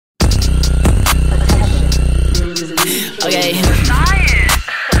Okay.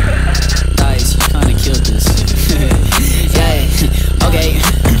 Dice, you kinda killed this. Yeah. Okay.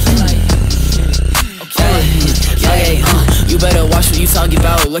 Okay, you better watch what you talking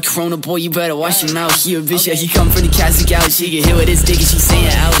about. Like Corona boy, you better watch your mouth. He a bitch, yeah, he come from the casting couch. She get hit with his dick and she saying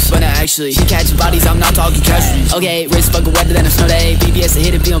ouch. But actually, she catching bodies, I'm not talking casually. Okay, wrist fucking wetter than a snow day. BBS to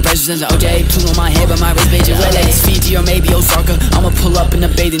hit it, be on pressure since OJ. Plume on my head, but my wrist bitch, well, it's Fiji or maybe Osaka. I'ma pull up in the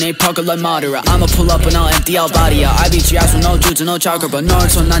bathing ape parker like Madara. I'ma pull up and I'll empty out body out. I beat your ass with no juice and no chakra, but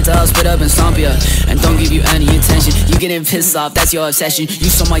Naruto 9 to spit up and stomp ya. And don't give you any attention. You getting pissed off, that's your obsession. You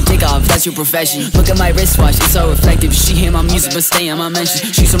saw my dick off, that's your profession. Look at my wristwatch, it's so reflective. She hear my music but stay on my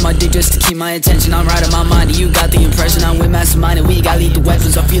mention. She on my dick just to keep my attention. I'm right on my mind and you got the impression I'm with mastermind and we got lethal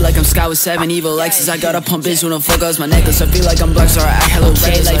weapons. I feel like I'm Scott with 7 evil Lexus. I got a pump bitch when I fuck up my necklace. I feel like I'm Black Star, I hello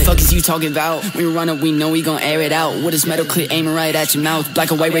red. Like fuck is you talking about? When we run up we know we gon' air it out. With this metal clip aiming right at your mouth.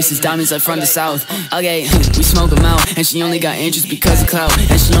 Black and white racist diamonds like from the south. Okay, we smoke them out. And she only got interest because of clout.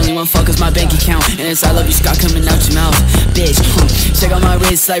 And she only want fuck cause my bank account. And it's I love you Scott coming out your mouth. Bitch, check out my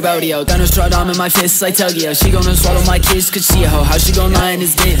wrist like rodeo. Got no straw dom in my fist like Tokyo. She gonna swallow my kids cause she a hoe. How she gon' lie in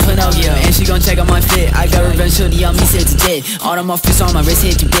this dick? Pinocchio. And she gon' check out my fit. I got revenge hoodie on me, said to dick. All them off fists on my wrist,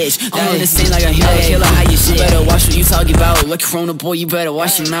 hit you bitch. I'm on the scene like a hero killer, how you shit. Better watch what you talking about. Like Corona boy, you better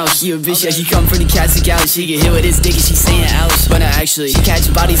watch your mouth. He a bitch, yeah, he come from the casting couch. She get hit with his dick and she saying ouch. But actually, she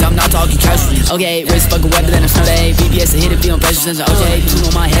catching bodies, I'm not talking casually. Okay, wrist fucking wetter than a snow day. BBS to hit it, be on pressure since OJ.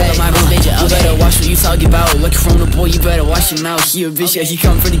 Plume on my head, but my wrist bitch, you better watch what you talking about. Like Corona boy, you better watch your mouth. He a bitch, yeah, he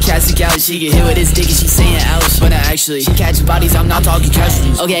come from the casting couch. She get hit with his dick and she saying ouch. But actually, she catching bodies, I'm not talking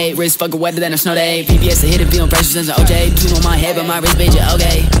casually. Okay, wrist fucking wetter than a snow day. BBS to hit it, be on pressure since OJ. Plume on my head, but my wrist bitch,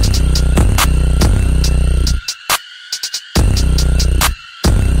 okay.